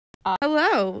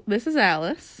Hello, this is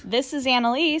Alice. This is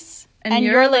Annaliese. And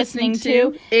you're listening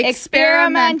to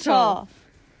Experimental.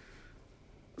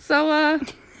 So,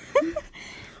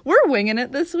 we're winging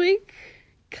it this week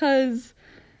because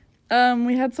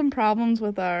we had some problems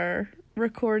with our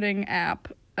recording app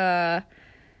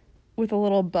with a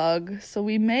little bug. So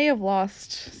we may have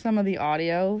lost some of the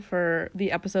audio for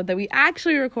the episode that we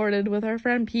actually recorded with our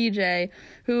friend PJ,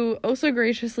 who oh so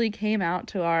graciously came out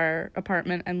to our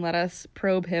apartment and let us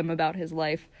probe him about his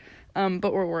life.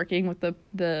 But we're working with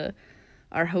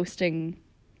our hosting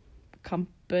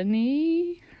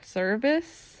company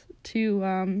service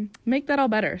to make that all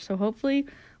better. So hopefully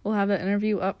we'll have that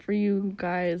interview up for you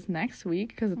guys next week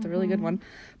because it's a really good one.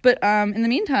 But in the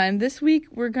meantime, this week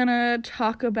we're gonna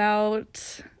talk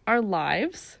about our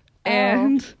lives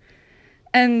and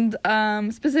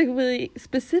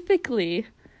specifically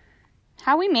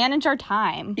how we manage our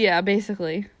time. Yeah,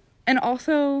 basically. And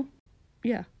also,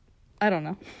 yeah, I don't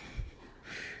know.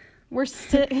 We're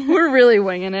really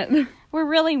winging it. We're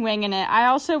really winging it. I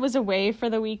also was away for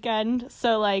the weekend,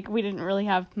 so, we didn't really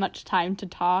have much time to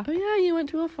talk. Oh, yeah, you went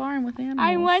to a farm with animals.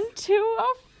 I went to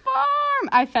a farm.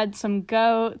 I fed some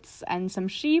goats and some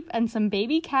sheep and some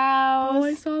baby cows. Oh,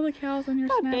 I saw the cows on your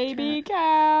Snapchat. The baby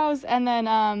cows. And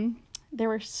then, there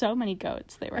were so many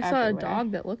goats. They were everywhere. I saw a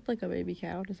dog that looked like a baby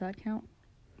cow. Does that count?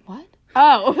 What?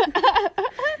 Oh.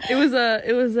 It was a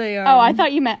Oh, I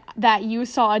thought you meant that you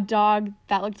saw a dog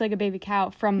that looked like a baby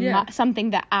cow from something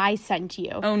that I sent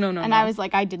you. Oh, no. And I was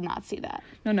like, I did not see that.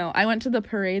 No. I went to the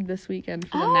parade this weekend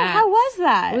for the Nats. Nats. How was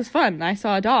that? It was fun. I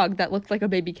saw a dog that looked like a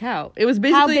baby cow. It was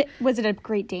basically... was it a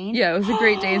Great Dane? Yeah, it was a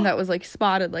Great Dane that was,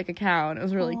 spotted like a cow, and it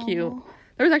was really cute.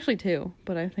 There was actually two,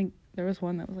 but I think there was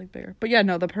one that was, bigger. But yeah,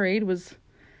 no, the parade was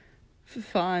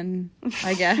fun,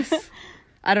 I guess.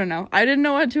 I don't know. I didn't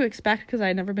know what to expect because I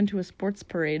had never been to a sports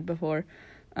parade before.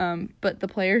 But the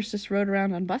players just rode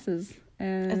around on buses.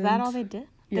 And is that all they did?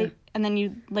 Yeah. And then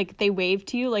you, they waved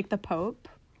to you like the Pope?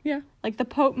 Yeah. Like the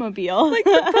Pope Mobile. Like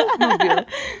the Pope Mobile.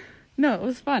 No, it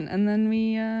was fun. And then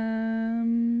we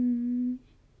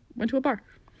went to a bar.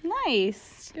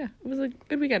 Nice. Yeah, it was a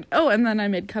good weekend. Oh, and then I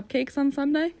made cupcakes on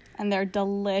Sunday. And they're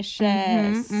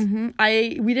delicious. We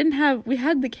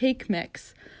had the cake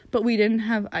mix, but we didn't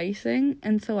have icing,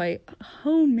 and so I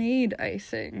homemade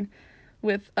icing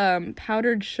with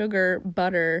powdered sugar,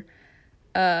 butter,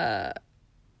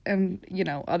 and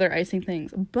other icing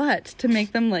things. But to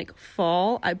make them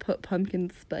fall, I put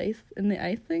pumpkin spice in the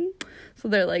icing, so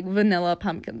they're vanilla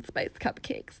pumpkin spice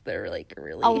cupcakes. They're really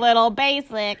a little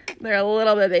basic. They're a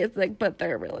little bit basic, but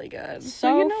they're really good.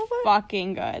 So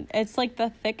fucking good. It's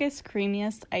the thickest,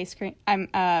 creamiest ice cream.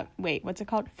 What's it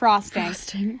called?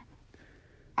 Frosting.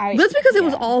 That's because it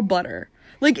was all butter.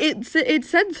 It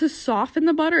said to soften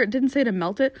the butter. It didn't say to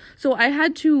melt it. So I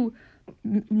had to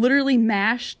literally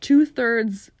mash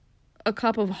 2/3 a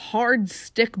cup of hard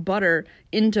stick butter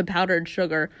into powdered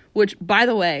sugar, which, by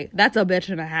the way, that's a bitch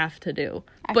and a half to do.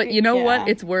 But you know what?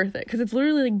 It's worth it because it's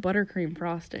literally buttercream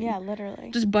frosting. Yeah, literally.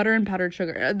 Just butter and powdered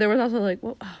sugar. There was also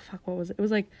what was it? It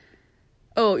was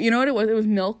you know what it was? It was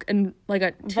milk and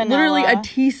literally a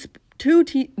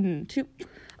teaspoon,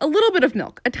 a little bit of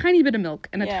milk, a tiny bit of milk,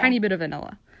 and a tiny bit of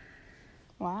vanilla.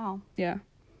 Wow. Yeah.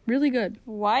 Really good.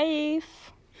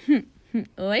 Wife.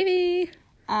 Lady.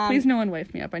 Please no one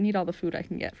wife me up. I need all the food I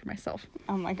can get for myself.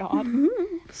 Oh my god.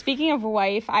 Speaking of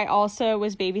wife, I also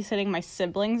was babysitting my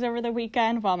siblings over the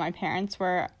weekend while my parents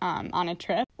were on a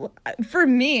trip. For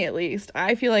me, at least,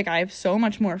 I feel like I have so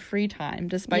much more free time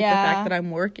despite the fact that I'm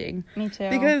working. Me too.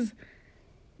 Because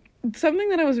something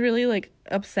that I was really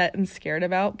upset and scared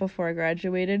about before I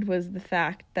graduated was the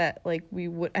fact that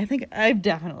I think I've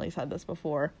definitely said this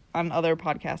before on other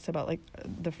podcasts about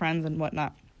the friends and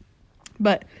whatnot,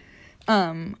 but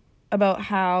about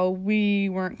how we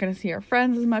weren't going to see our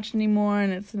friends as much anymore,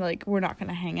 and it's we're not going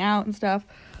to hang out and stuff.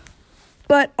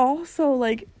 But also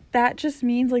that just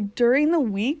means during the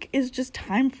week is just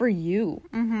time for you,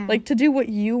 to do what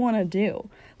you want to do.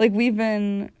 We've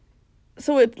been.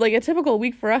 So it's a typical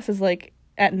week for us is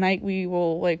at night we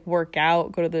will work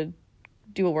out,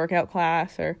 do a workout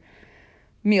class or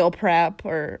meal prep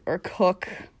or cook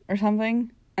or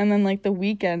something. And then the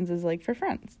weekends is for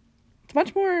friends. It's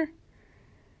much more,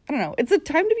 I don't know. It's a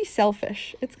time to be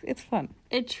selfish. It's fun.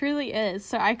 It truly is.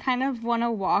 So I kind of want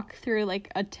to walk through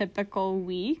a typical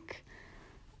week.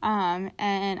 And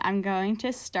I'm going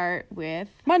to start with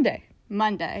Monday,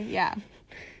 yeah.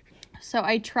 So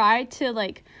I try to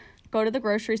go to the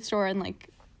grocery store and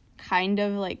kind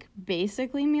of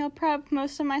basically meal prep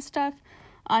most of my stuff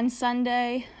on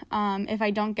Sunday. If I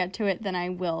don't get to it, then I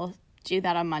will do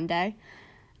that on Monday.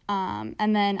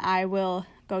 And then I will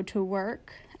go to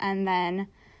work and then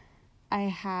I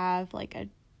have like a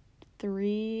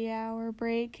 3-hour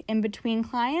break in between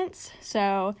clients.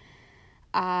 So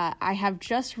I have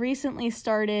just recently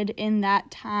started in that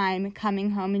time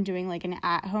coming home and doing like an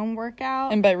at-home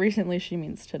workout. And by recently, she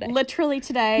means today. Literally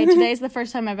today. Today's the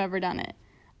first time I've ever done it.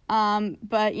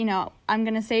 But, you know, I'm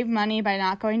going to save money by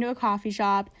not going to a coffee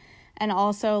shop and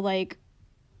also, like...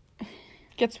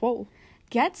 Get swole.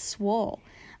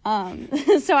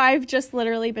 So I've just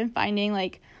literally been finding,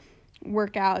 like,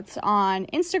 workouts on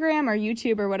Instagram or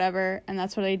YouTube or whatever, and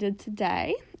that's what I did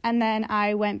today. And then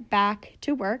I went back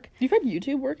to work. Do you find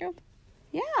YouTube workouts?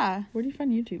 Yeah. Where do you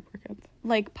find YouTube workouts?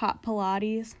 Like Pop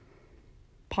Pilates.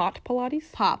 Pot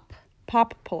Pilates? Pop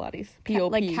Pilates.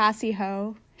 P-O-P. Like Cassie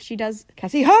Ho. She does...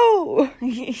 Cassie Ho!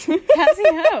 Cassie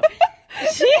Ho.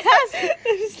 She has...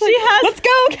 Let's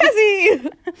go,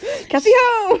 Cassie! Cassie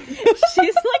Ho!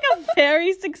 She's like a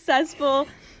very successful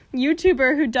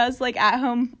YouTuber who does like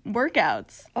at-home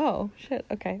workouts. Oh, shit.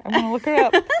 Okay. I'm gonna look her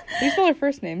up. How you spell her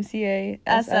first name?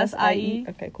 C-A-S-S-I-E?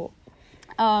 Okay, cool.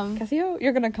 Cassie Ho,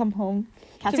 you're gonna come home.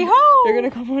 Cassie Ho! You're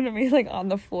gonna come home to me like on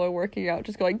the floor working out,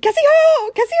 just going, Cassie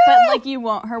Ho! Cassie Ho! But like you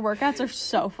won't. Her workouts are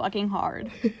so fucking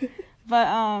hard. But,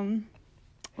 and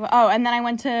then I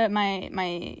went to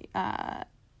my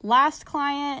last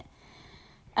client,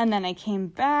 and then I came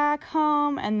back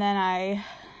home, and then I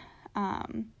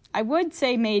would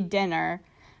say made dinner,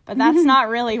 but that's not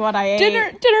really what I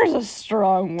ate. Dinner's a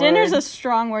strong word. Dinner's a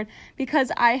strong word,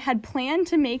 because I had planned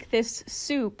to make this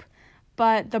soup,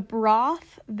 but the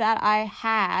broth that I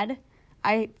had,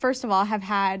 first of all have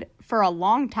had for a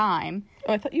long time.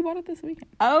 Oh, I thought you bought it this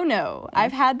weekend. Oh, no.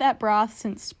 I've had that broth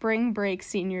since spring break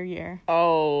senior year.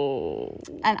 Oh.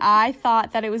 And I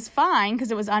thought that it was fine because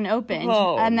it was unopened.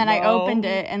 Oh, and then no. I opened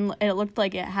it, and it looked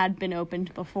like it had been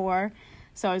opened before.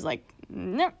 So I was like,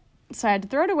 nope. So I had to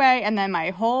throw it away, and then my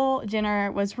whole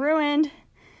dinner was ruined.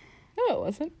 No, it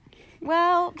wasn't.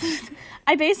 Well,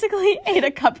 I basically ate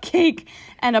a cupcake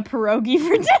and a pierogi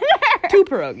for dinner. 2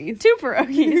 pierogies. 2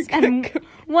 pierogies and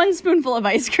 1 spoonful of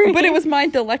ice cream. But it was my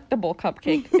delectable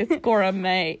cupcake. It's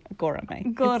gourmet. It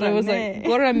was like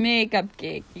gourmet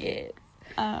cupcake, yes.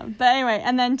 But anyway,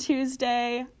 and then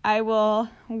Tuesday I will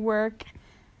work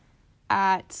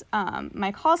at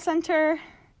my call center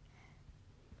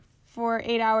for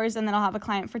 8 hours, and then I'll have a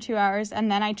client for 2 hours,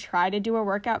 and then I try to do a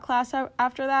workout class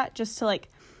after that just to like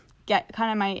get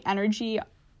kind of my energy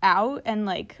out and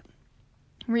like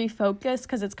refocus,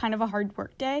 because it's kind of a hard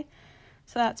work day.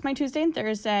 So that's my Tuesday and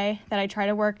Thursday that I try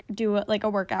to do like a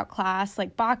workout class,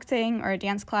 like boxing or a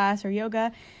dance class or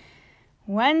yoga.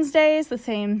 Wednesdays the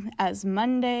same as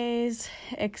Mondays,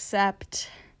 except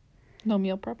no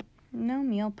meal prep.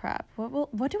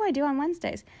 What do I do on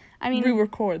Wednesdays? I mean, we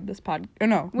record this pod. Oh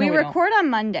no, we record on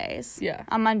Mondays. Yeah,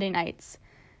 on Monday nights,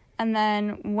 and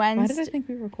then Wednesday. Why did I think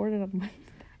we recorded on Wednesday?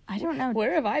 I don't know.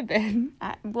 Where have I been?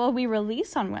 Well, we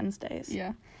release on Wednesdays.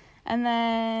 Yeah. And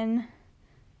then,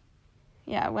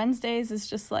 Wednesdays is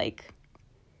just like,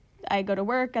 I go to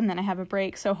work and then I have a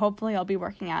break. So hopefully I'll be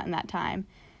working out in that time.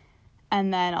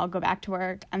 And then I'll go back to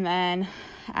work. And then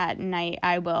at night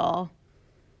I will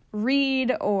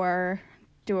read or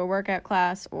do a workout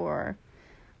class or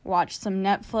watch some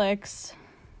Netflix.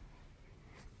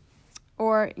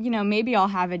 Or, maybe I'll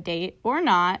have a date or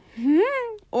not.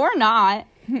 Or not.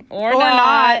 Or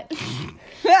not.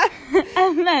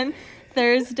 And then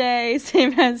Thursday,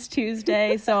 same as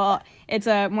Tuesday. So it's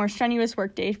a more strenuous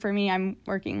work day for me. I'm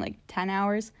working like 10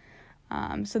 hours.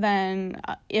 So then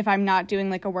if I'm not doing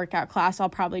like a workout class, I'll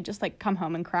probably just like come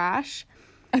home and crash.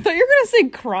 I thought you were going to say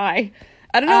cry.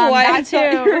 I don't know why I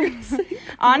thought you were going to say cry.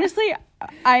 Honestly,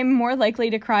 I'm more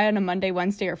likely to cry on a Monday,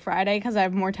 Wednesday, or Friday because I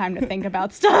have more time to think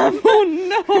about stuff. Oh,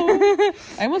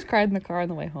 no. I almost cried in the car on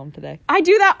the way home today. I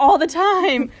do that all the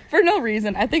time. For no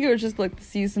reason. I think it was just, like, the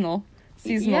seasonal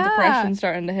depression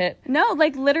starting to hit. No,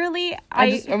 like, literally,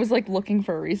 I was, like, looking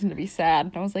for a reason to be sad.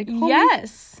 And I was like,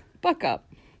 yes. Buck up.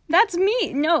 That's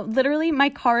me. No, literally, my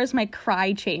car is my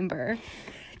cry chamber.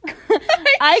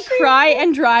 I cry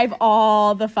and drive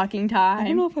all the fucking time. I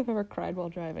don't know if I've ever cried while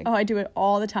driving. Oh, I do it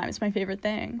all the time. It's my favorite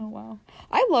thing. Oh, wow.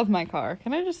 I love my car.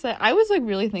 Can I just say, I was, like,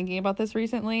 really thinking about this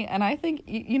recently, and I think,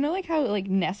 you know, like, how, like,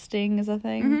 nesting is a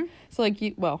thing? Mm-hmm. So, like,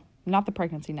 not the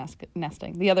pregnancy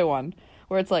nesting, the other one,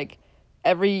 where it's, like,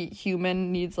 every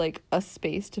human needs, like, a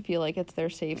space to feel like it's their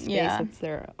safe space. Yeah. It's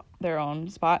their own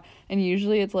spot. And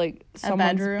usually it's, like,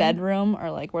 someone's bedroom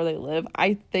or, like, where they live.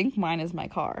 I think mine is my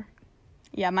car.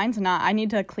 Yeah, mine's not. I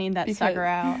need to clean that sucker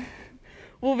out.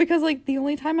 Well, because, like, the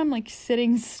only time I'm, like,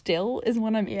 sitting still is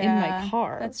when I'm in my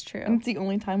car. That's true. And it's the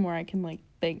only time where I can, like,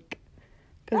 think.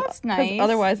 That's nice. Because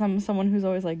otherwise I'm someone who's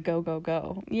always like, go, go,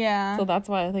 go. Yeah. So that's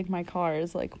why I think my car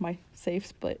is like my safe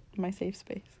space.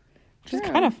 Which is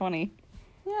True. kind of funny.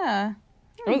 Yeah.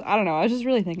 I don't know. I was just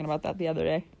really thinking about that the other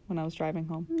day when I was driving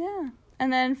home. Yeah.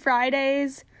 And then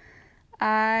Fridays,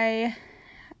 I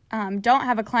don't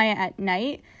have a client at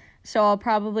night, so I'll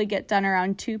probably get done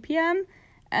around 2 p.m.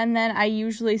 And then I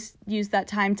usually use that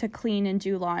time to clean and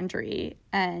do laundry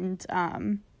and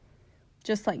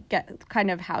just like get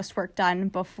kind of housework done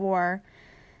before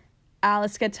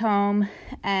Alice gets home.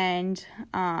 And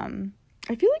I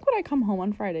feel like when I come home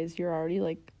on Fridays, you're already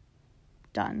like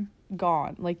done.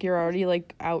 Gone. Like you're already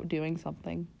like out doing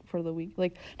something for the week.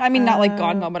 Like, I mean, not like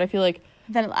gone, but I feel like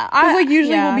then because like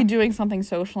usually we'll be doing something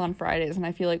social on Fridays, and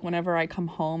I feel like whenever I come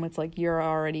home, it's like you're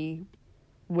already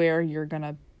where you're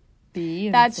gonna be.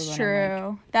 And that's so true.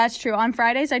 Like, that's true. On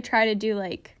Fridays, I try to do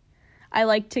like, I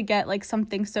like to get like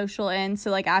something social in.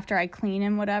 So like after I clean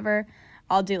and whatever,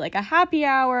 I'll do like a happy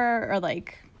hour or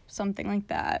like something like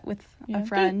that with a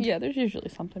friend. There's usually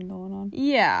something going on.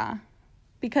 Yeah,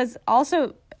 because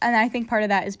also, and I think part of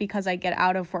that is because I get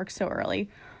out of work so early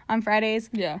on Fridays.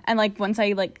 Yeah. And like once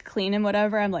I like clean and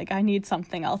whatever, I'm like, I need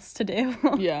something else to do.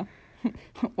 Yeah.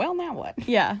 Well, now what?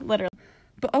 Yeah, literally.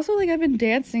 But also, like, I've been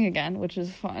dancing again, which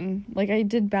is fun. Like, I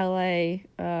did ballet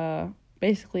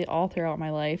basically all throughout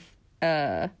my life.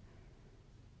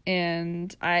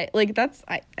 And I, like,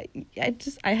 I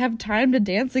have time to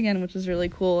dance again, which is really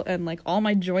cool. And, like, all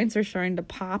my joints are starting to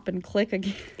pop and click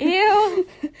again. Ew.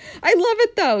 I love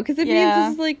it, though, because it means Yeah.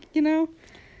 it's, like, you know,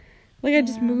 like, I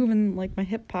just move and, like, my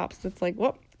hip pops. It's like,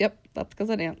 well, yep, that's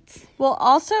because I dance. Well,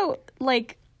 also,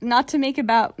 like, not to make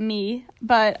about me,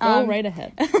 but... Go right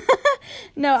ahead.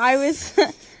 No, I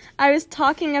was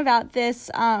talking about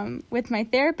this with my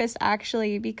therapist,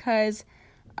 actually, because,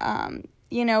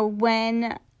 you know,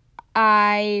 when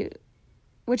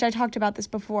which I talked about this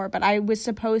before, but I was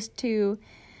supposed to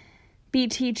be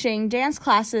teaching dance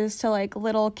classes to, like,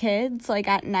 little kids, like,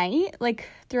 at night, like,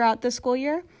 throughout the school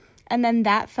year. And then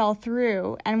that fell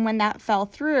through. And when that fell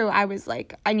through, I was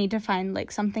like, I need to find,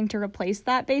 like, something to replace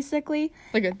that, basically.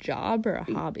 Like a job or a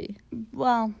hobby?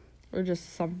 Well... Or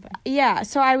just something? Yeah,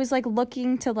 so I was, like,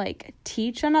 looking to, like,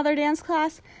 teach another dance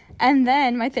class. And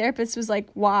then my therapist was like,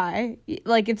 why?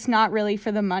 Like, it's not really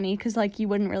for the money because, like, you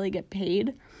wouldn't really get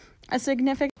paid a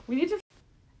significant... We need to...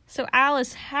 So,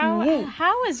 Alice,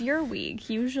 how is your week,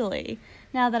 usually,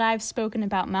 now that I've spoken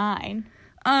about mine?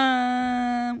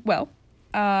 Well...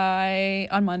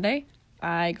 on Monday,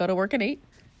 I go to work at 8,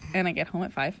 and I get home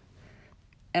at 5.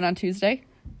 And on Tuesday,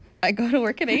 I go to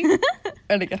work at 8,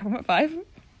 and I get home at 5.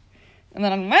 And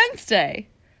then on Wednesday,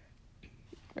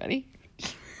 ready?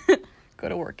 Go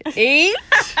to work at 8,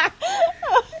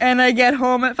 and I get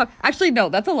home at 5. Actually, no,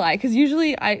 that's a lie, because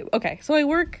usually I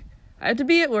have to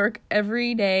be at work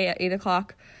every day at 8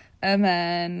 o'clock, and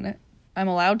then I'm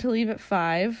allowed to leave at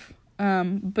 5,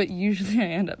 but usually I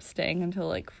end up staying until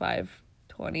like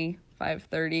 5:20,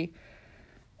 5:30,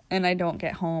 and I don't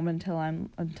get home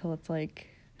until it's like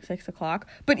 6 o'clock.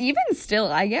 But even still,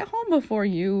 I get home before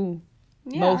you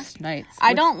most nights.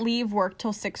 I don't leave work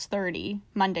till 6:30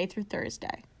 Monday through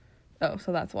Thursday. Oh,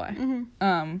 so that's why.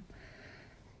 Mm-hmm.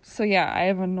 So yeah, I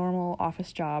have a normal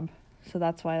office job, so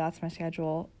that's why that's my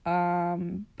schedule.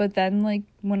 But then, like,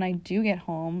 when I do get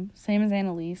home, same as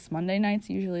Annaliese, Monday nights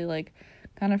usually, like,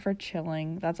 kind of for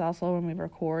chilling. That's also when we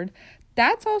record.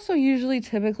 That's also usually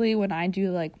typically when I do,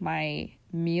 like, my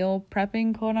meal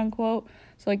prepping, quote unquote.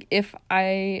 So, like,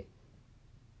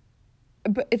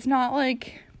 but it's not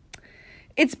like...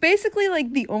 It's basically,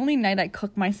 like, the only night I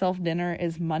cook myself dinner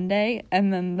is Monday,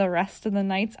 and then the rest of the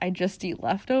nights I just eat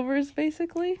leftovers,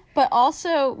 basically. But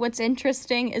also, what's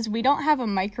interesting is we don't have a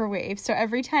microwave, so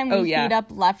every time we heat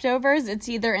up leftovers, it's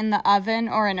either in the oven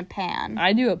or in a pan.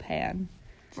 I do a pan.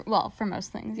 For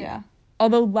most things, yeah.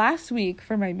 Although last week,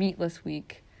 for my meatless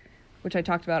week, which I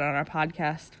talked about on our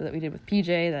podcast that we did with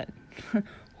PJ that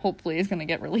hopefully is going to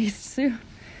get released soon,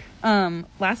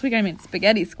 last week I made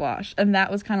spaghetti squash, and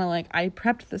that was kind of like, I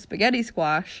prepped the spaghetti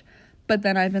squash, but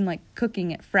then I've been, like, cooking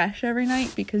it fresh every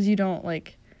night because you don't,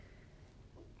 like...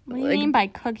 What do you mean by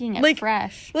cooking it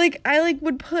fresh? Like, I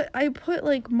put,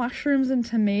 like, mushrooms and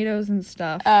tomatoes and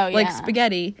stuff. Oh, yeah. Like,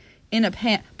 spaghetti in a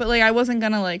pan. But, like, I wasn't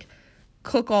gonna, like,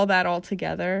 cook all that all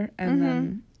together, and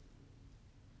then...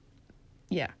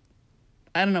 Yeah.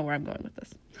 I don't know where I'm going with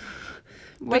this.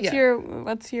 What's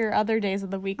your other days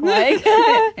of the week like?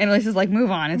 Annalise is like,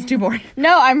 move on, it's too boring.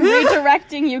 No, I'm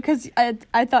redirecting you because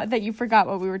I thought that you forgot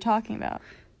what we were talking about.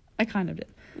 I kind of did.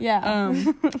 Yeah.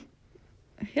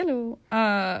 Hello.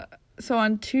 So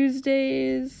on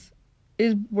Tuesdays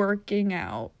is working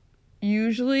out.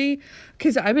 usually,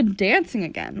 because I've been dancing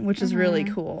again, which is really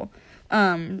cool.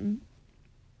 I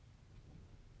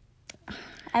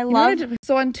love...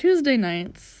 So on Tuesday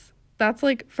nights, that's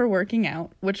like for working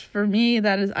out, which for me,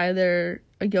 that is either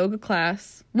a yoga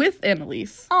class with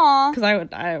Annaliese. Aw. Because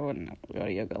I wouldn't go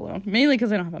to yoga alone. Mainly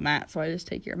because I don't have a mat, so I just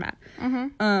take your mat.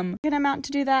 Good amount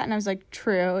to do that, and I was like,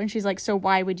 true. And she's like, so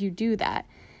why would you do that?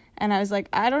 And I was like,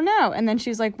 I don't know. And then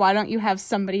she's like, why don't you have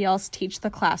somebody else teach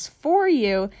the class for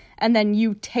you, and then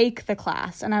you take the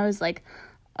class? And I was like,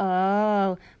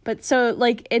 oh. But so,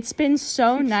 like, it's been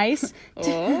so nice.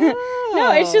 No,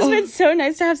 it's just been so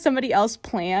nice to have somebody else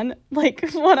plan,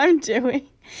 like, what I'm doing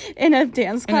in a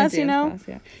dance class, you know?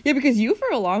 Class, yeah, because you for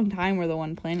a long time were the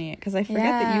one planning it, because I forget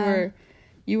that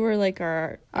you were like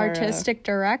our artistic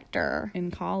director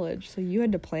in college, so you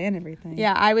had to plan everything.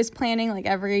 Yeah, I was planning like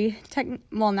every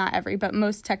not every, but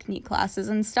most technique classes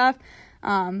and stuff.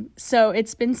 So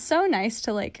it's been so nice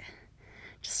to like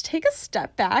just take a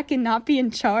step back and not be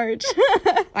in charge.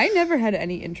 I never had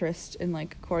any interest in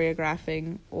like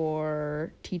choreographing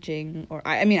or teaching, or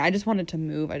I mean I just wanted to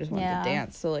move. I just wanted to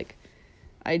dance. So like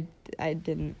I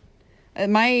didn't.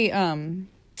 My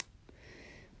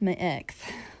ex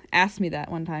asked me that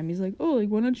one time. He's like, oh, like,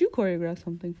 why don't you choreograph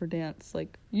something for dance?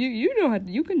 Like, you know how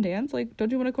you can dance. Like,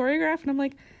 don't you want to choreograph? And I'm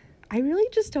like, I really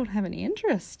just don't have any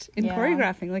interest in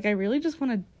choreographing. Like, I really just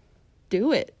want to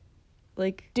do it.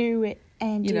 Like, do it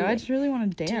and do it. I just really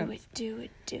want to dance. Do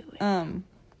it.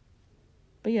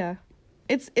 But yeah,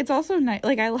 it's also nice.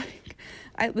 Like, I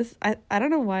don't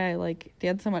know why I like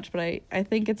dance so much, but I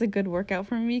think it's a good workout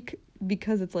for me.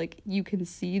 Because it's like you can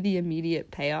see the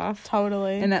immediate payoff.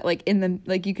 Totally. And that like in the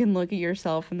like you can look at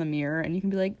yourself in the mirror and you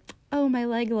can be like, oh, my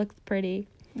leg looks pretty.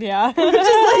 Yeah. Which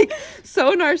is like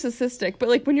so narcissistic. But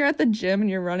like when you're at the gym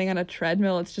and you're running on a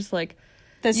treadmill, it's just like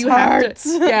this hurts.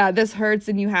 This hurts,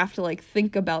 and you have to like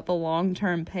think about the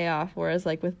long-term payoff. Whereas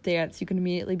like with dance, you can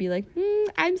immediately be like,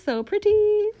 I'm so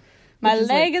pretty. My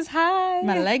leg is high.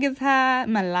 My leg is high.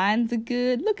 My lines are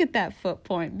good. Look at that foot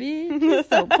point, bitch. It's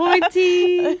so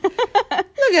pointy.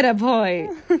 Look at a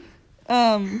point.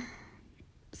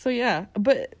 So yeah,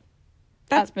 but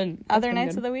that's been other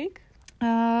nights of the week.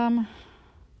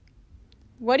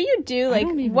 What do you do? Like,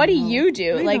 what do you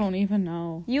do? I like, don't even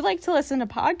know. You like to listen to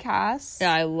podcasts.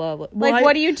 Yeah, I love it. Well, like,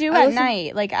 what do you do at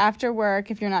night? Like after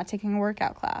work, if you're not taking a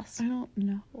workout class. I don't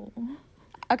know.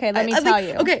 Okay, let me tell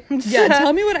you. Okay, yeah,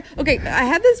 tell me what I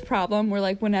had this problem where,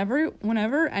 like,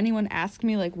 whenever anyone asks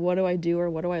me, like, what do I do or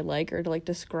what do I like or to, like,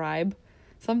 describe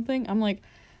something, I'm like,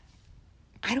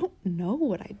 I don't know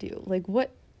what I do. Like,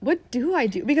 what do I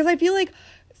do? Because I feel like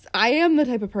I am the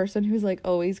type of person who's, like,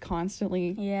 always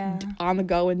constantly on the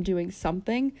go and doing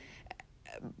something.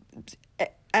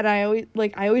 And I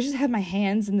always just have my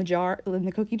hands in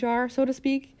the cookie jar, so to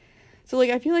speak. So, like,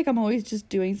 I feel like I'm always just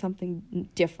doing something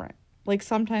different. Like,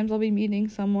 sometimes I'll be meeting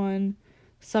someone.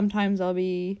 Sometimes I'll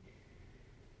be,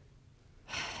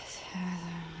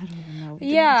 I don't even know.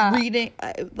 Yeah. Reading.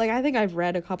 Like, I think I've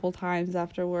read a couple times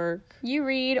after work. You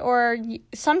read, or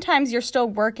sometimes you're still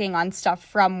working on stuff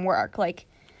from work. Like,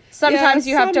 sometimes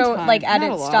you have to, like,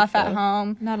 edit stuff at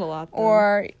home. Not a lot, though.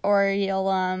 Or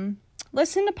you'll,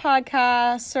 listen to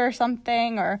podcasts or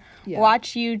something, or watch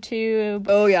YouTube.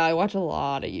 Oh yeah, I watch a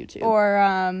lot of YouTube. Or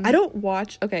I don't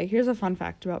watch. Okay, here's a fun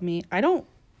fact about me. I don't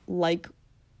like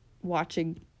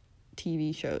watching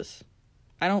TV shows.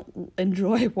 I don't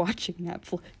enjoy watching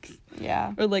Netflix.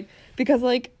 Yeah. Or like, because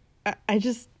like I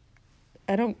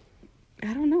don't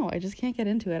know. I just can't get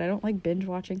into it. I don't like binge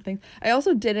watching things. I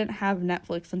also didn't have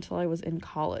Netflix until I was in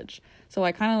college, so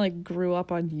I kind of like grew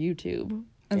up on YouTube,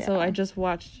 and so I just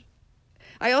watched.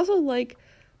 I also like,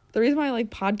 the reason why I like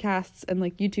podcasts and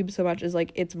like YouTube so much is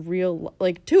like it's real,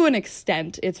 like to an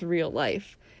extent it's real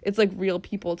life. It's like real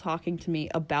people talking to me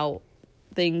about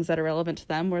things that are relevant to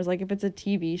them, whereas like if it's a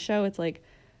TV show, it's like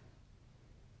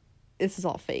this is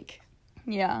all fake.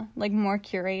 Yeah, like more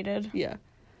curated. Yeah.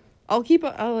 I'll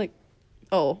like,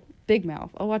 Big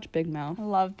Mouth. I'll watch Big Mouth. I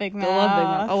love Big Mouth.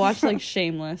 I'll watch like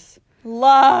Shameless.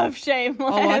 Love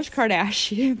Shameless. I'll watch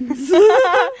Kardashians.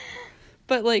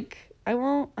 But like I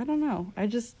don't know.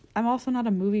 I'm also not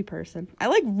a movie person. I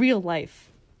like real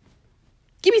life.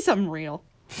 Give me something real.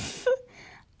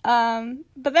 But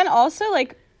then also,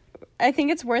 like, I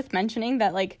think it's worth mentioning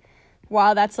that, like,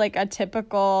 while that's, like, a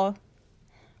typical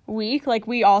week, like,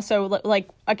 we also, like,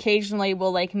 occasionally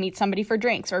will, like, meet somebody for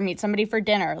drinks or meet somebody for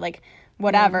dinner, like,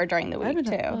 whatever during the week,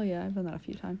 too. I've done that a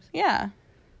few times. Yeah.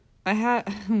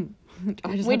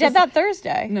 We did that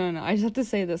Thursday. No, I just have to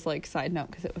say this, like, side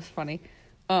note because it was funny.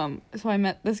 So I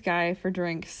met this guy for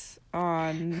drinks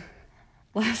on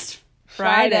last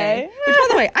Friday. Which, by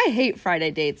the way, I hate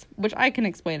Friday dates, which I can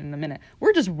explain in a minute.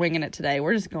 We're just winging it today.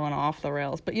 We're just going off the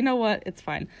rails. But you know what? It's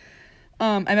fine.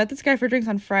 I met this guy for drinks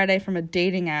on Friday from a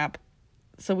dating app.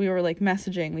 So we were, like,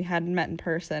 messaging. We hadn't met in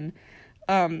person.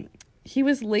 He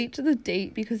was late to the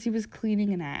date because he was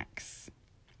cleaning an axe.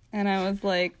 And I was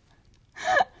like,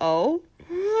 oh?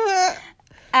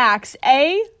 Axe.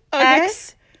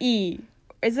 A-X-E.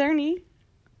 Is there an E?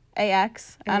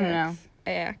 A-X? I don't know.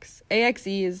 A-X.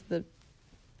 A-X-E is the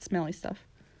smelly stuff.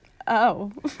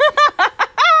 Oh.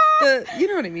 You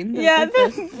know what I mean? The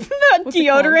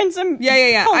deodorants and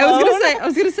yeah. cologne. I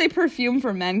was gonna say perfume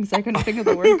for men because I couldn't think of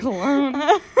the word cologne.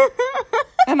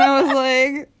 And I was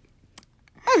like,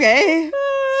 okay.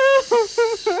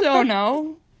 So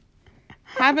no.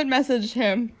 Haven't messaged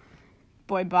him.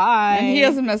 Boy, bye. And he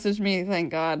hasn't messaged me, thank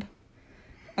God.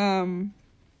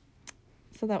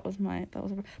 So that was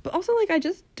but also, like, I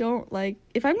just don't, like,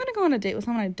 if I'm gonna go on a date with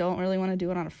someone, I don't really want to do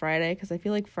it on a Friday, because I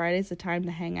feel like Friday's the time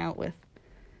to hang out with,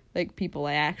 like, people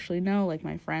I actually know, like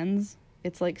my friends.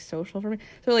 It's, like, social for me.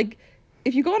 So, like,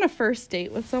 if you go on a first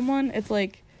date with someone, it's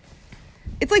like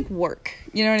work.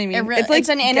 You know what I mean? It's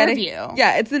an interview.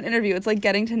 It's an interview. It's like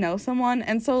getting to know someone.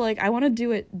 And so, like, I want to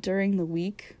do it during the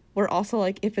week, where also,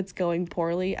 like, if it's going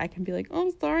poorly, I can be like, oh,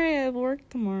 I'm sorry, I have work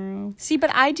tomorrow. See, but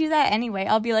I do that anyway.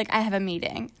 I'll be like, I have a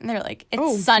meeting. And they're like,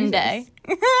 it's Sunday.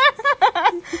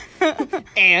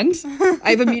 And I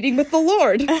have a meeting with the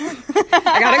Lord. I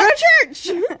gotta go to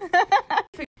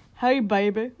church. Hey,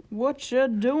 baby, what you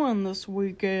doing this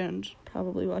weekend?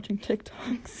 Probably watching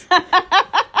TikToks.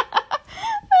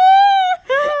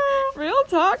 Real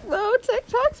talk, though.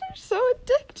 TikToks are so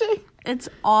addicting. It's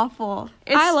awful.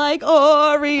 I like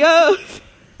Oreos.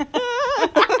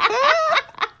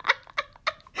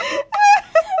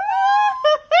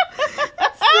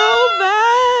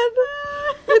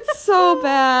 It's so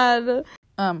bad.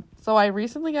 So I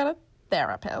recently got a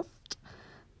therapist.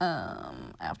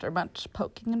 After much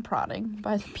poking and prodding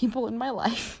by the people in my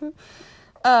life.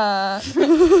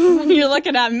 You're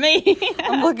looking at me.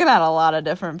 I'm looking at a lot of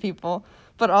different people.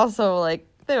 But also, like,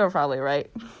 they were probably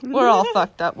right. We're all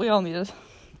fucked up. We all need a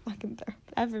fucking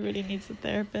therapist. Everybody needs a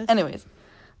therapist. Anyways.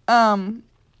 And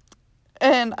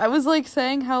I was, like,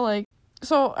 saying how, like...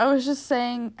 So, I was just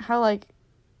saying how, like...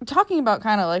 Talking about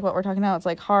kind of, like, what we're talking now. It's,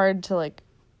 like, hard to, like,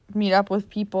 meet up with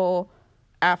people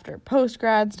after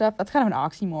post-grad stuff. That's kind of an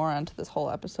oxymoron to this whole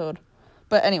episode.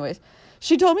 But anyways...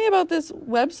 She told me about this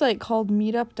website called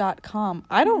meetup.com.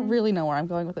 I don't really know where I'm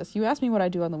going with this. You asked me what I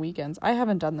do on the weekends. I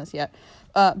haven't done this yet.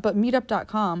 But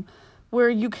meetup.com,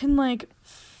 where you can, like,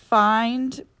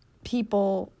 find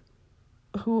people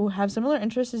who have similar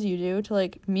interests as you do to,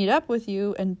 like, meet up with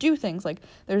you and do things. Like,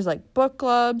 there's, like, book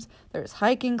clubs, there's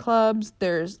hiking clubs,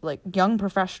 there's, like, young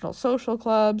professional social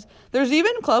clubs. There's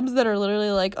even clubs that are literally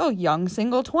like, oh, young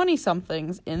single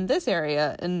 20-somethings in this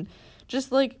area. And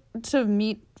just, like, to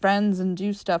meet friends and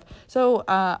do stuff. So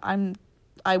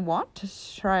I want to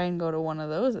try and go to one of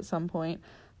those at some point.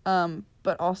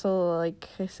 But also, like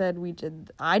I said,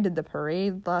 I did the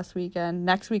parade last weekend.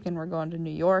 Next weekend we're going to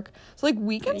New York. So, like,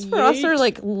 weekends for us are,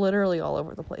 like, literally all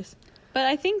over the place. But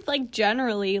I think, like,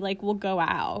 generally, like, we'll go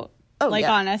out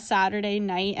on a Saturday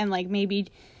night and, like, maybe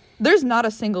there's not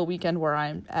a single weekend where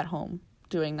I'm at home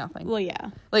doing nothing. Well, yeah.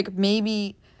 Like,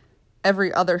 maybe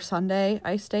every other Sunday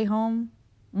I stay home,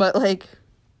 but, like,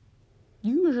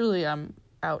 usually I'm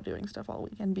out doing stuff all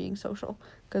weekend, being social.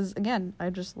 Because, again, I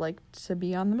just like to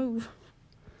be on the move.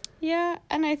 Yeah,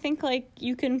 and I think, like,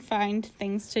 you can find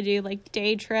things to do, like,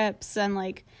 day trips and,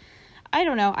 like, I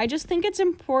don't know. I just think it's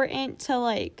important to,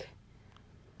 like,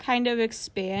 kind of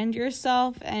expand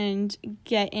yourself and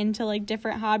get into, like,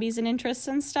 different hobbies and interests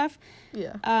and stuff.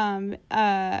 Yeah.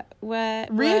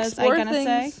 What was I gonna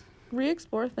say?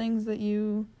 Re-explore things that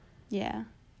you... Yeah.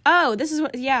 Oh, this is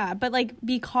what... Yeah, but, like,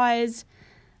 because...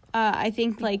 I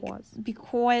think,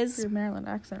 because... Your Maryland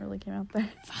accent really came out there.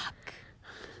 Fuck.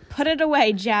 Put it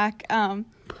away, Jack.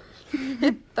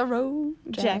 Hit the road,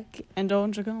 Jack. And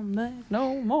don't you come back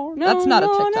no more. No That's not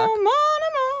more, a TikTok. No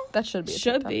more. That should be a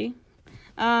Should TikTok. be.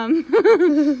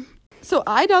 So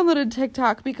I downloaded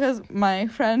TikTok because my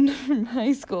friend from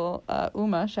high school,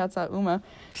 Uma, shouts out Uma,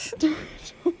 told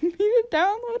me to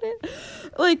download it.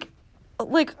 Like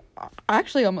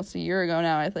actually almost a year ago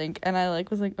now, I think. And I,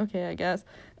 like, was like, okay, I guess.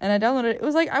 And I downloaded it. It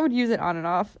was like, I would use it on and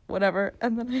off, whatever.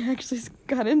 And then I actually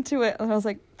got into it. And I was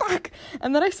like, fuck.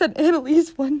 And then I sent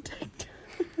Annaliese one TikTok.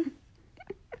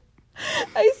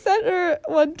 I sent her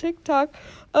one TikTok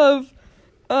of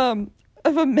a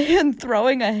man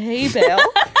throwing a hay bale.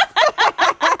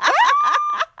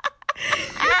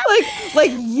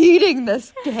 like yeeting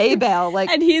this hay bale, like,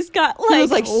 and he's got he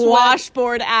was, like,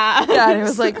 washboard abs. yeah, and he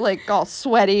was like all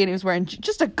sweaty, and he was wearing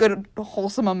just a good,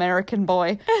 wholesome American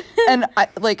boy. And I,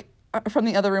 like, from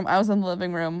the other room, I was in the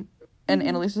living room, and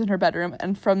Annaliese was in her bedroom,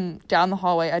 and from down the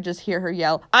hallway, I just hear her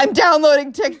yell, "I'm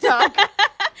downloading TikTok."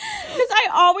 Because I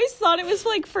always thought it was,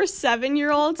 like, for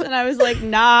 7-year-olds, and I was like,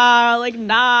 nah.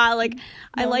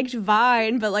 I liked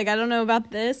Vine, but, like, I don't know about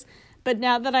this. But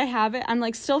now that I have it, I'm,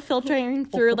 like, still filtering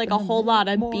through, like, a whole lot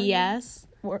of BS.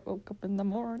 Woke up in the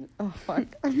morning. Oh, fuck.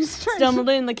 I'm just trying Stumbled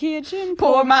in the kitchen,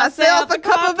 pour myself a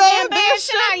cup of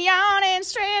ambition. Yawning,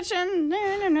 stretching,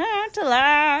 to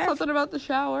life. Something about the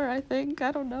shower, I think.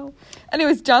 I don't know.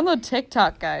 Anyways, download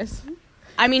TikTok, guys.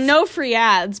 I mean, no free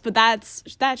ads, but that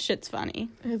shit's funny.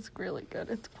 It's really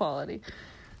good. It's quality.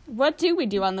 What do we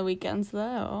do on the weekends,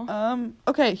 though?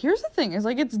 Okay, here's the thing. Is,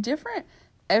 like, it's different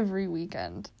every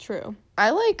weekend. True.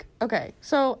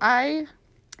 So I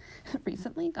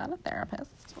recently got a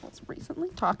therapist. I was recently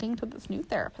talking to this new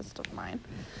therapist of mine.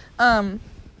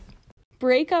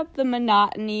 Break up the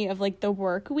monotony of, like, the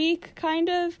work week, kind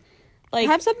of. Like,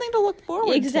 have something to look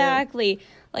forward to. Exactly.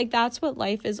 Like, that's what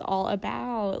life is all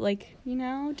about. Like, you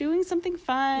know, doing something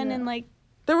fun and, like...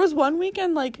 There was one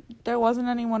weekend, like, there wasn't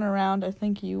anyone around. I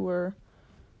think you were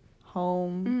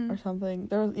home or something.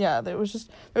 There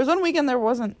was one weekend there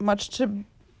wasn't much to,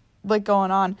 like,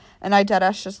 going on. And I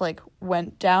deadass just, like,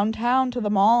 went downtown to the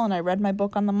mall and I read my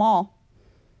book on the mall.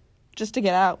 Just to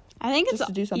get out. I think just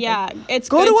to do something. Yeah, it's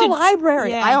Go good to a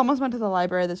library. Yeah. I almost went to the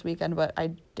library this weekend, but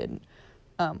I didn't.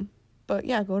 But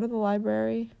yeah, go to the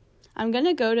library. I'm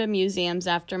gonna go to museums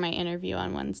after my interview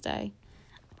on Wednesday.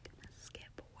 I'm gonna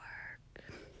skip work.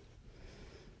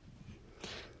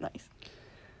 Nice.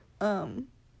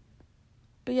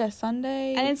 But yeah,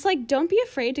 Sunday. And it's like, don't be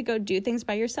afraid to go do things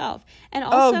by yourself. And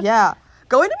also, oh yeah,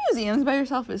 going to museums by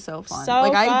yourself is so fun.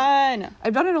 So fun.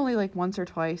 I've done it only like once or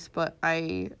twice, but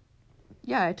I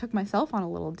took myself on a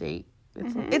little date.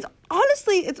 It's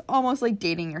honestly, it's almost like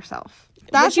dating yourself.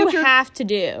 That's what you have to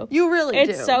do. You really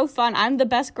do. It's so fun. I'm the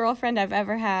best girlfriend I've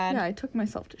ever had. Yeah, I took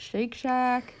myself to Shake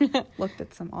Shack, looked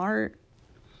at some art.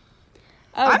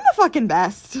 Oh, I'm the fucking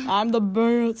best. I'm the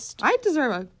best. I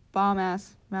deserve a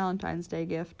bomb-ass Valentine's Day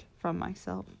gift from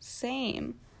myself.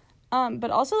 Same. But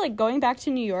also, like, going back to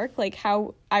New York, like,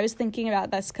 how I was thinking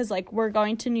about this, because, like, we're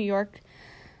going to New York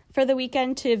for the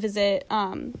weekend to visit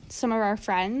some of our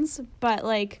friends, but,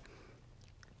 like,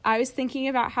 I was thinking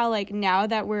about how, like, now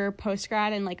that we're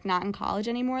post-grad and, like, not in college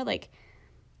anymore, like,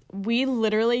 we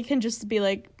literally can just be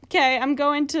like, okay, I'm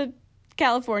going to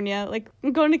California, like,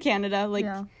 I'm going to Canada, like...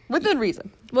 Yeah. Within reason.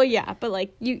 Well, yeah, but,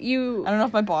 like, you... I don't know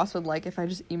if my boss would like if I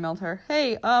just emailed her,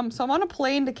 hey, so I'm on a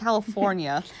plane to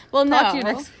California. Well, Talk to you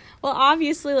next... Well,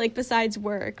 obviously, like, besides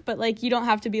work, but, like, you don't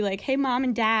have to be like, hey, mom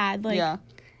and dad, like,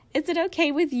 is it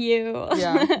okay with you?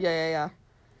 Yeah.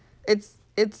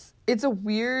 It's a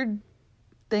weird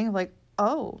thing, like,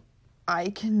 oh, I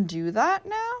can do that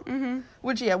now? Mm-hmm.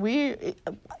 Which, yeah,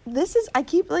 I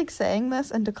keep, like, saying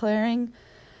this and declaring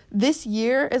this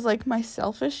year is, like, my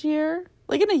selfish year.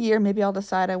 Like, in a year, maybe I'll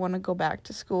decide I want to go back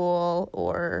to school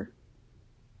or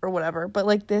whatever. But,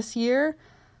 like, this year,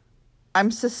 I'm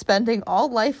suspending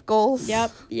all life goals.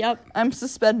 Yep. I'm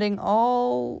suspending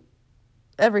all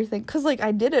everything. Because, like,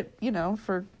 I did it, you know,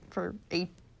 for 8,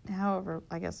 however,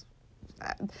 I guess.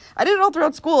 I did it all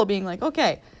throughout school, being like,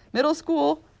 okay, middle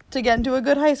school to get into a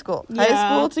good high school. Yeah. High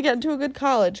school to get into a good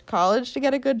college. College to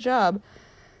get a good job.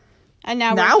 And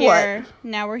now we're here. What?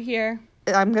 Now we're here.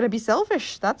 I'm going to be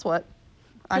selfish. That's what.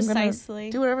 Precisely. I'm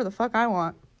going to do whatever the fuck I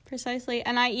want. Precisely.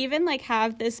 And I even, like,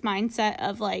 have this mindset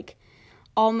of, like,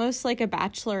 almost like a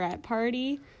bachelorette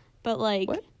party. But, like...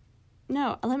 What?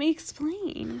 No, let me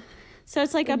explain. So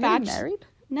it's like Are you married?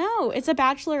 No, it's a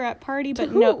bachelorette party, but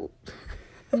to who?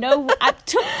 No.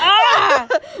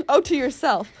 Oh, to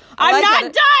yourself. Oh, I'm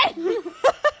not done!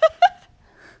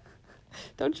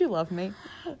 Don't you love me?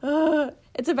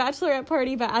 It's a bachelorette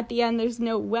party, but at the end, there's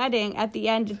no wedding. At the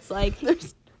end, it's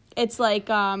like...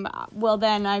 well,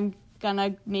 then I'm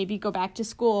gonna maybe go back to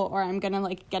school, or I'm gonna,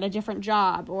 like, get a different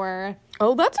job, or...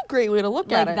 Oh, that's a great way to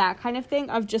look at it. Like, that kind of thing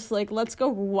of just, like, let's go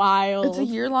wild. It's a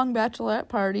year-long bachelorette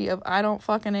party of I don't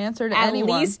fucking answer to anyone.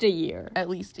 At least a year. At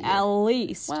least.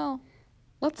 Well,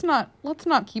 let's not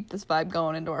keep this vibe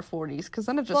going into our 40s, because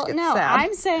then it just gets sad.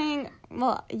 I'm saying,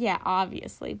 well, yeah,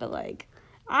 obviously, but, like,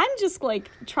 I'm just, like,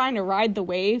 trying to ride the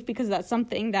wave, because that's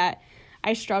something that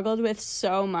I struggled with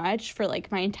so much for,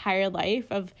 like, my entire life,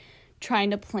 of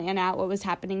trying to plan out what was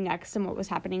happening next and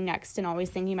always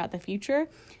thinking about the future.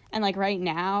 And, like, right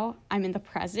now I'm in the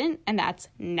present, and that's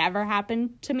never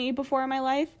happened to me before in my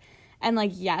life. And,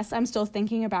 like, yes, I'm still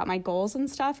thinking about my goals and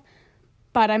stuff,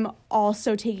 but I'm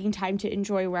also taking time to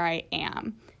enjoy where I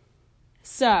am.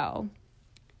 So,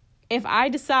 if I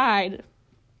decide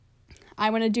I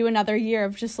want to do another year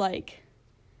of just, like,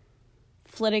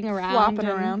 flitting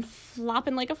around.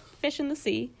 Flopping like a fish in the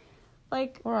sea.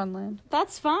 Like, or on land.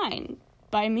 That's fine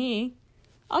by me.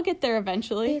 I'll get there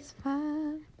eventually. It's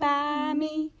fine by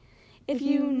me if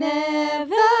you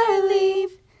never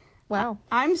leave. Wow.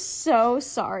 I'm so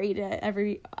sorry to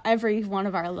every one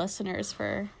of our listeners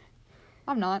for...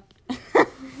 I'm not.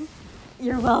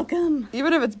 You're welcome.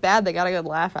 Even if it's bad, they got a good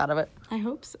laugh out of it. I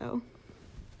hope so.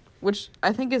 Which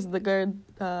I think is the good,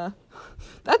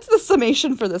 that's the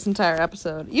summation for this entire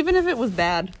episode. Even if it was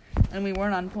bad and we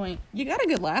weren't on point, you got a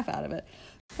good laugh out of it.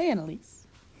 Hey, Annaliese.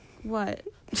 What?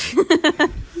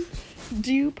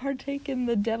 Do you partake in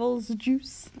the devil's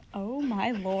juice? Oh,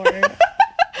 my Lord.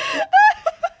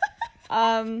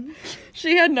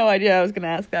 She had no idea I was going to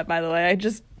ask that, by the way.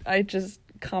 I just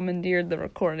commandeered the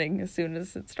recording as soon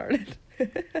as it started.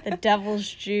 The devil's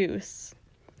juice.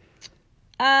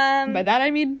 By that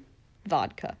I mean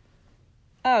vodka.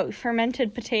 Oh,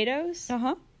 fermented potatoes?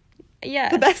 Uh-huh.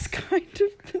 Yes. The best kind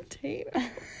of potato.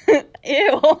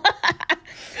 Ew.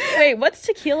 Wait, what's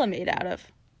tequila made out of?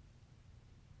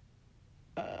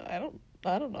 I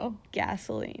don't know.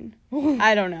 Gasoline.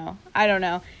 I don't know.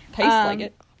 Tastes like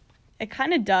it. It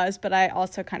kind of does, but I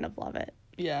also kind of love it.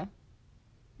 Yeah.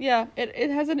 Yeah,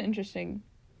 it has an interesting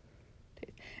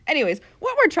taste. Anyways,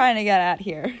 what we're trying to get at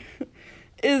here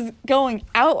is going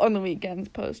out on the weekends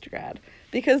post-grad,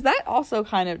 because that also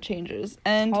kind of changes.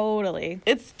 And totally.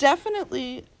 It's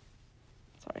definitely...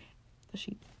 Sorry, the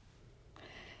sheet.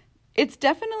 It's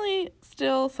definitely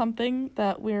still something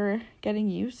that we're getting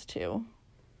used to.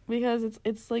 Because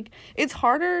it's like, it's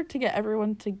harder to get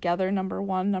everyone together, number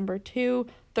one. Number two,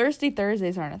 Thirsty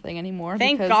Thursdays aren't a thing anymore.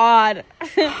 Thank God.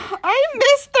 I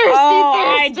miss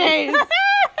Thirsty Thursdays.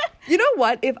 You know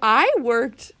what? If I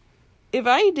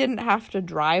didn't have to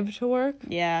drive to work.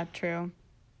 Yeah, true.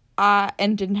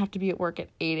 And didn't have to be at work at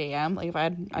 8 a.m. Like if I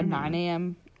had a 9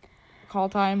 a.m. call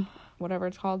time, whatever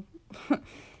it's called,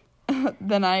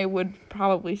 then I would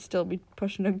probably still be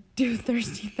pushing to do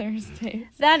Thirsty Thursdays.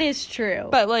 That is true.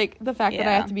 But, like, the fact that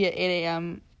I have to be at 8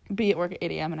 a.m., be at work at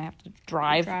 8 a.m., and I have to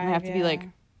drive and I have to be, like,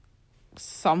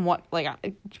 somewhat, like,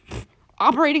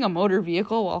 operating a motor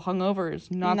vehicle while hungover is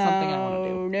not something I want to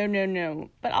do. No.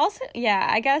 But also, yeah,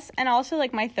 I guess, and also,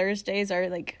 like, my Thursdays are,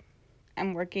 like,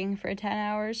 I'm working for 10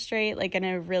 hours straight, like, in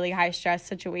a really high-stress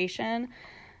situation.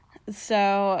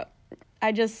 So,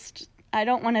 I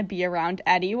don't want to be around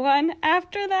anyone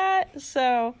after that.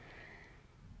 So,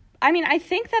 I mean, I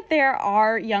think that there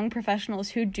are young professionals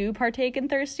who do partake in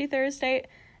Thirsty Thursday.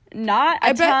 Not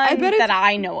a ton that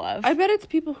I know of. I bet it's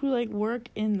people who, like, work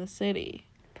in the city.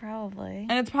 Probably.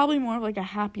 And it's probably more of, like, a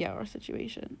happy hour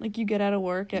situation. Like, you get out of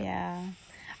work at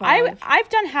 5. I've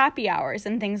done happy hours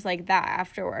and things like that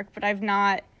after work, but I've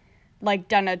not, like,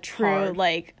 done a true,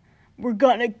 like, we're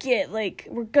gonna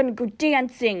go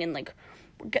dancing and, like,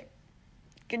 we're gonna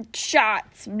get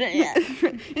shots. Shots.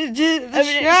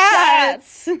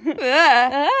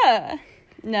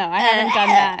 No, I haven't done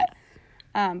that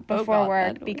before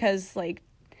work because, like,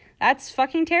 that's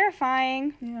fucking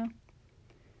terrifying. Yeah.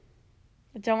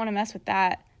 I don't want to mess with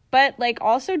that. But, like,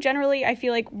 also generally, I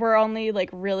feel like we're only, like,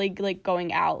 really, like,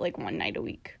 going out, like, one night a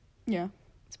week. Yeah.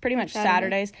 It's pretty much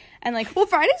Saturdays. And, like... Well,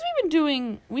 Fridays we've been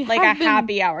doing...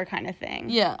 happy hour kind of thing.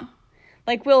 Yeah.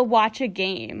 Like, we'll watch a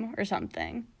game or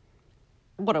something.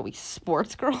 What are we,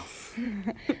 sports girls?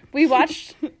 We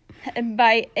watched...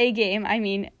 By a game, I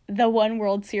mean the one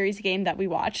World Series game that we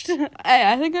watched.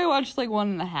 I think I watched, like,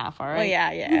 1.5, all right? Well,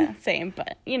 yeah, same,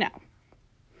 but, you know.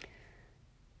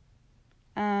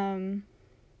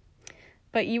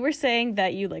 But you were saying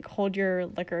that you, like, hold your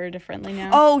liquor differently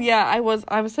now? Oh, yeah, I was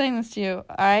saying this to you.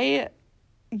 I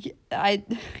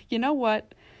you know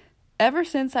what? Ever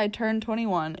since I turned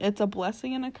 21, it's a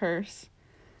blessing and a curse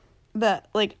that,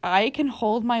 like, I can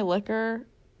hold my liquor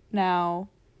now.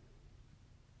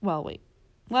 Well, wait.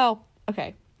 Well,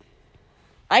 okay.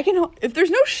 I can, if there's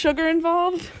no sugar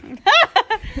involved,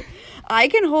 I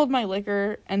can hold my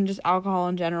liquor and just alcohol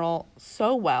in general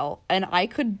so well, and I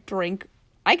could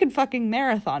fucking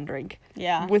marathon drink.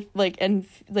 Yeah. With, like, and,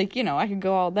 like, you know, I could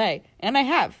go all day. And I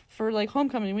have, for, like,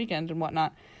 homecoming weekend and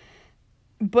whatnot.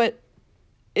 But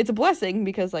it's a blessing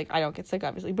because, like, I don't get sick,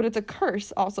 obviously. But it's a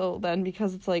curse also, then,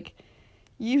 because it's, like,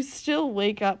 you still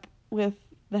wake up with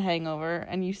the hangover,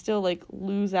 and you still, like,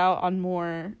 lose out on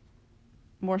more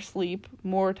sleep,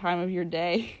 more time of your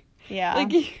day. Yeah.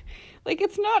 Like,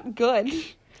 it's not good.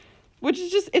 Which is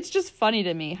just, it's just funny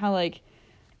to me how, like,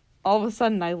 all of a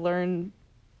sudden I learn,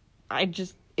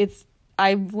 it's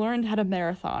I've learned how to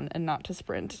marathon and not to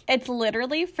sprint. It's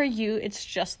literally, for you, it's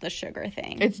just the sugar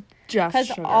thing. It's just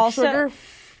sugar. Also, sugar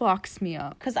fucks me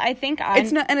up. Because I think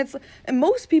and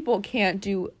most people can't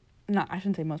do, not, I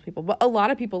shouldn't say most people, but a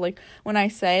lot of people, like, when I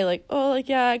say, like, oh, like,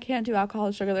 yeah, I can't do alcohol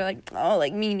or sugar, they're like, oh,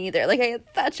 like, me neither. Like, I had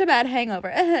such a bad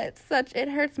hangover. It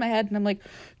hurts my head. And I'm like,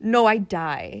 no, I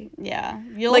die. Yeah.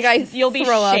 You'll be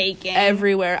shaking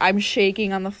everywhere. I'm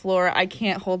shaking on the floor. I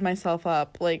can't hold myself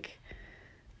up. Like,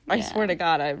 I swear to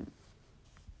God,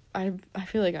 I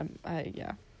feel like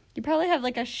yeah. You probably have,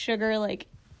 like, a sugar, like,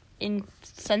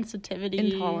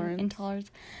 insensitivity.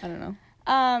 Intolerance. I don't know.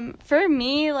 For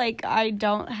me, like, I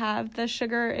don't have the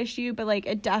sugar issue, but, like,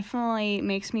 it definitely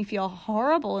makes me feel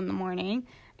horrible in the morning.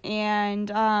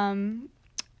 And,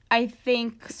 I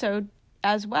think so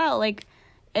as well. Like,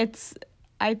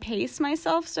 I pace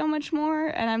myself so much more,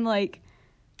 and I'm, like,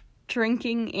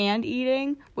 drinking and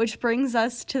eating, which brings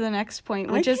us to the next point,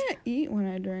 which is... I can't eat when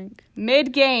I drink.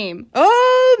 Mid-game.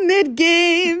 Oh,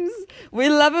 mid-games! We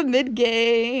love a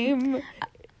mid-game.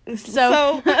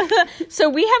 So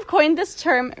we have coined this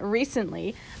term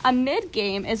recently. A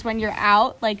mid-game is when you're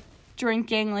out, like,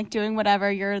 drinking, like, doing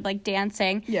whatever, you're, like,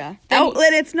 dancing. Yeah. And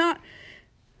it's not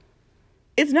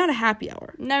a happy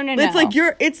hour. No.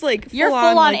 It's like you're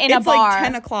full on in a bar. It's like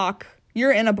 10 o'clock.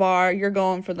 You're in a bar, you're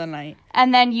going for the night.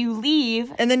 And then you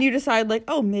leave. And then you decide, like,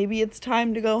 oh, maybe it's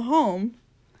time to go home.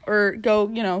 Or go,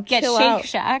 get chill Shake out.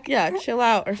 Shack. Yeah, chill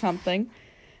out or something.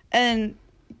 And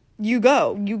you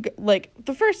go. Like,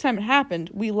 the first time it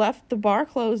happened, we left the bar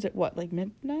closed at what, like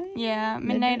midnight? Yeah,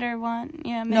 midnight or 1.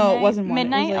 Yeah, midnight. No, it wasn't 1.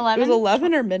 Midnight, 11? It was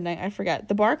 11 or midnight, I forget.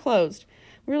 The bar closed.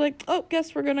 We were like, oh,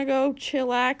 guess we're going to go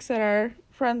chillax at our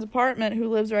friend's apartment who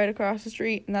lives right across the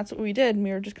street. And that's what we did. And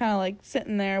we were just kind of, like,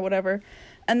 sitting there, whatever.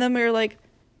 And then we were like,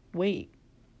 wait,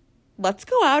 let's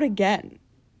go out again.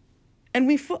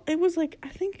 And it was like, I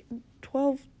think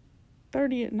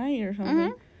 12:30 at night or something.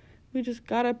 Mm-hmm. We just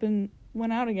got up and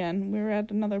went out again. We were at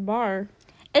another bar.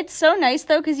 It's so nice,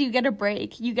 though, because you get a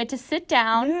break. You get to sit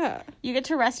down. Yeah. You get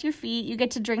to rest your feet. You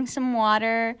get to drink some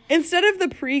water. Instead of the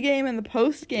pregame and the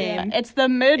postgame. Yeah, it's the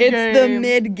mid-game. It's the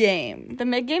mid-game. The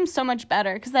mid-game's so much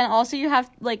better, because then also you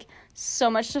have, like, so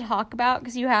much to talk about,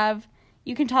 because you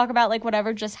can talk about, like,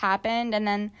 whatever just happened, and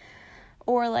then,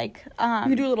 or, like, you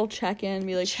can do a little check-in,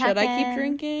 be like, should I keep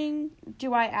drinking?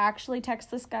 Do I actually text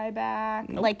this guy back?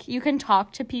 Nope. Like, you can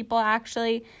talk to people,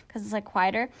 actually, because it's, like,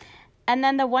 quieter. And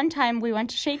then the one time we went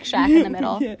to Shake Shack in the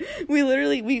middle. Yeah. We were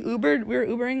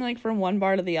Ubering, like, from one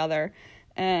bar to the other,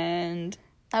 and...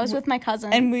 I was with my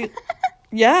cousin. And we...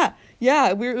 yeah, we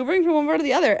were Ubering from one bar to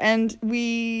the other, and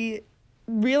we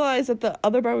realized that the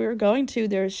other bar we were going to,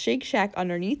 there was Shake Shack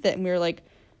underneath it, and we were like,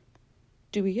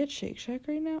 do we get Shake Shack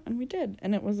right now? And we did.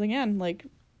 And it was, again, like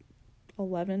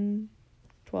 11,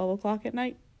 12 o'clock at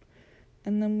night.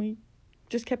 And then we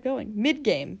just kept going.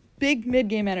 Mid-game. Big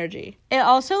mid-game energy. It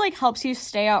also, like, helps you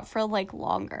stay out for, like,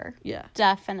 longer. Yeah.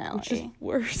 Definitely. Which is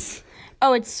worse.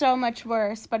 Oh, it's so much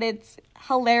worse, but it's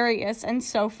hilarious and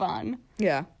so fun.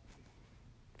 Yeah.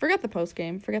 Forget the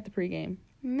post-game. Forget the pre-game.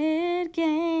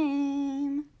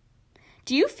 Mid-game.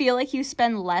 Do you feel like you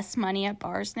spend less money at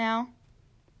bars now?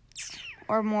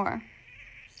 Or more?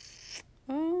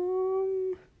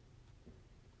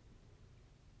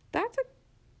 That's a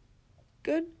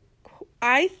good...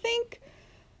 I think...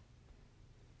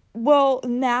 Well,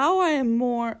 now I am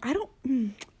more...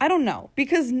 I don't know.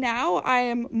 Because now I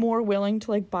am more willing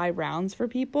to, like, buy rounds for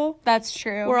people. That's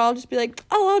true. Or I'll just be like,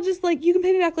 oh, I'll just, like, you can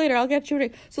pay me back later. I'll get you a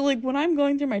drink. So, like, when I'm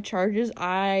going through my charges,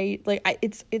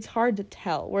 it's hard to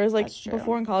tell. Whereas, like,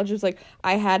 before in college, it was, like,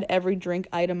 I had every drink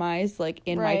itemized, like,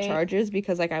 in my charges.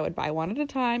 Because, like, I would buy one at a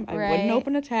time. I wouldn't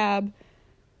open a tab.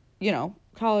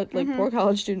 College, like, poor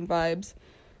college student vibes.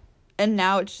 And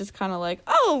now it's just kind of like,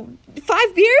 oh,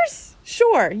 5 beers?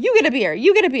 Sure. You get a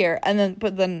beer. And then,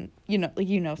 but then,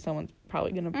 someone's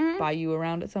probably going to buy you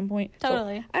around at some point.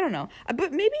 Totally. So, I don't know.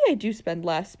 But maybe I do spend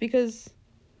less because,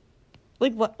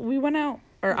 like, we went out,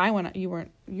 or I went out, you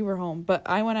were home, but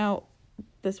I went out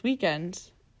this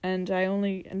weekend and I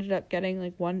only ended up getting,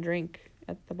 like, 1 drink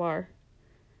at the bar.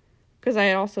 Because I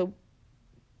had also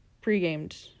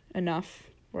pre-gamed enough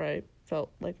where I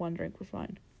felt like 1 drink was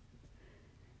fine.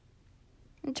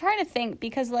 I'm trying to think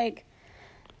because, like,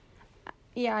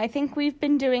 yeah, I think we've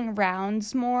been doing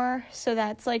rounds more, so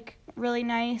that's, like, really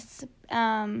nice.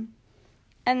 And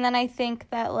then I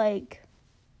think that, like,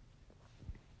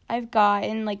 I've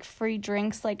gotten, like, free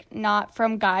drinks, like, not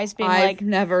from guys being, I've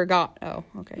never got... Oh,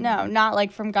 okay. No, not,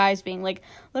 like, from guys being, like,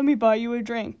 let me buy you a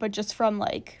drink, but just from,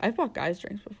 like... I've bought guys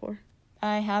drinks before.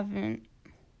 I haven't.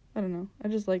 I don't know. I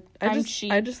just like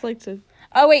to.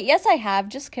 Oh wait, yes I have.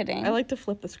 Just kidding. I like to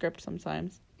flip the script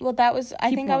sometimes. Well, that was.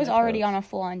 I think I was already on a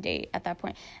full-on date at that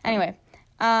point. Anyway,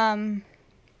 but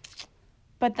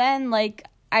then like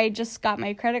I just got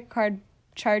my credit card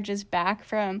charges back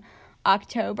from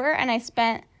October, and I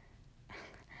spent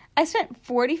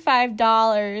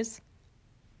 $45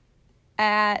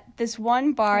 at this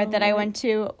one bar that I went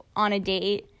to on a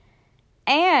date,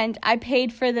 and I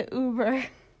paid for the Uber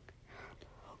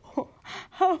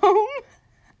home.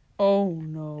 Oh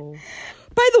no.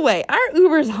 By the way, our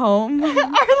Ubers home are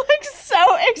like so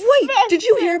expensive. Wait, did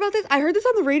you hear about this? I heard this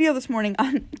on the radio this morning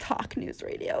on Talk News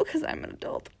Radio because I'm an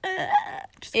adult.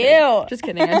 Just kidding. Ew. Just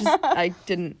kidding. I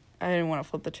didn't want to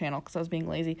flip the channel because I was being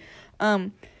lazy.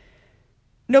 No,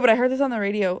 but I heard this on the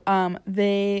radio.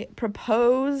 They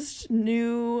proposed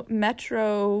new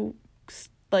metro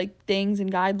things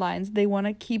and guidelines. They want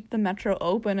to keep the metro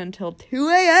open until 2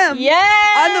 a.m. Yeah.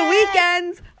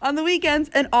 On the weekends,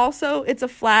 and also it's a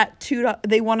flat $2.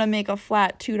 They want to make a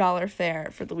flat $2 fare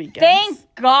for the weekends. Thank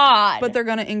God. But they're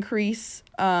gonna increase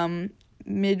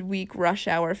midweek rush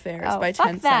hour fares by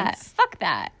 10 cents. Fuck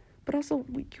that. But also,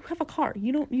 you have a car.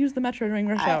 You don't use the metro during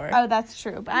rush hour. Oh, that's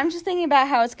true. But I'm just thinking about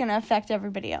how it's gonna affect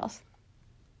everybody else.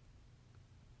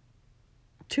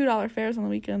 $2 fares on the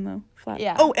weekend, though. Flat.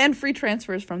 Yeah. Oh, and free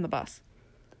transfers from the bus.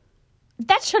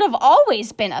 That should have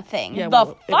always been a thing. Yeah,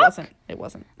 fuck? It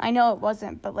wasn't. I know it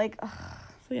wasn't, but like... Ugh.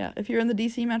 So yeah, if you're in the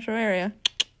DC metro area...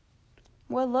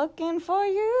 We're looking for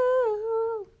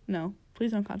you. No,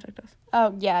 please don't contact us.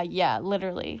 Oh, yeah,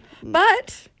 literally.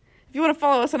 But if you want to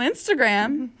follow us on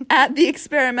Instagram, at The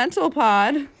Experimental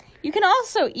Pod... You can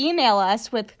also email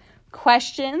us with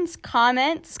questions,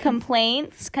 comments,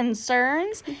 complaints,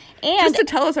 concerns, and just to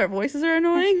tell us our voices are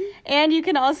annoying. And you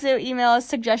can also email us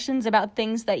suggestions about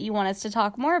things that you want us to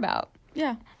talk more about.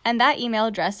 Yeah. And that email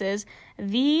address is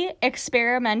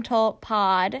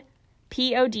theexperimentalpod,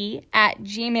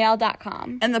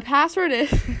 pod@gmail.com. And the password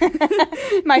is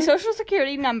my social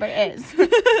security number is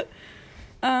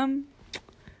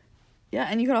yeah,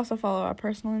 and you can also follow our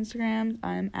personal Instagrams.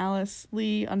 I'm Alice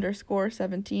Lee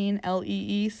 _17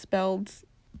 LEE, spelled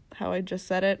how I just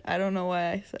said it. I don't know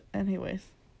why I said. Anyways,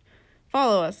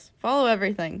 follow us. Follow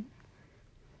everything.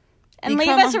 And leave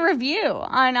us a review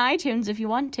on iTunes if you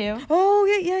want to. Oh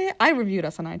yeah. I reviewed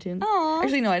us on iTunes. Aww.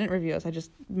 Actually, no, I didn't review us. I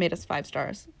just made us 5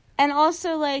 stars. And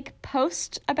also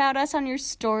post about us on your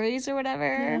stories or whatever.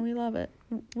 Yeah, we love it.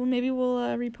 Well, maybe we'll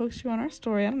repost you on our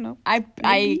story. I don't know. I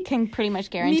can pretty much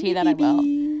guarantee that I will.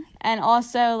 And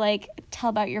also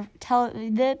tell the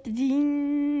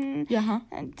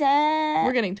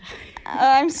We're getting tired.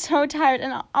 I'm so tired,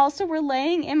 and also we're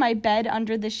laying in my bed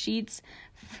under the sheets.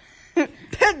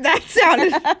 That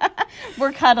sounded.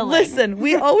 We're cuddling. Listen,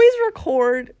 we always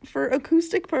record for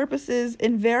acoustic purposes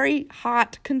in very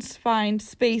hot, confined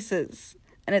spaces,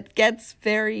 and it gets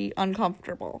very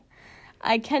uncomfortable.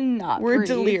 I cannot We're breathe.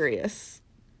 Delirious.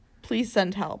 Please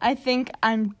send help. I think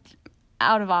I'm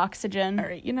out of oxygen. All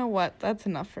right, you know what? That's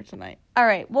enough for tonight. All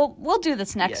right, we'll do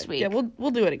this next week. Yeah,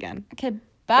 we'll do it again. Okay,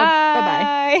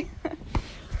 bye. Bye-bye.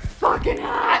 Fucking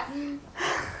hot.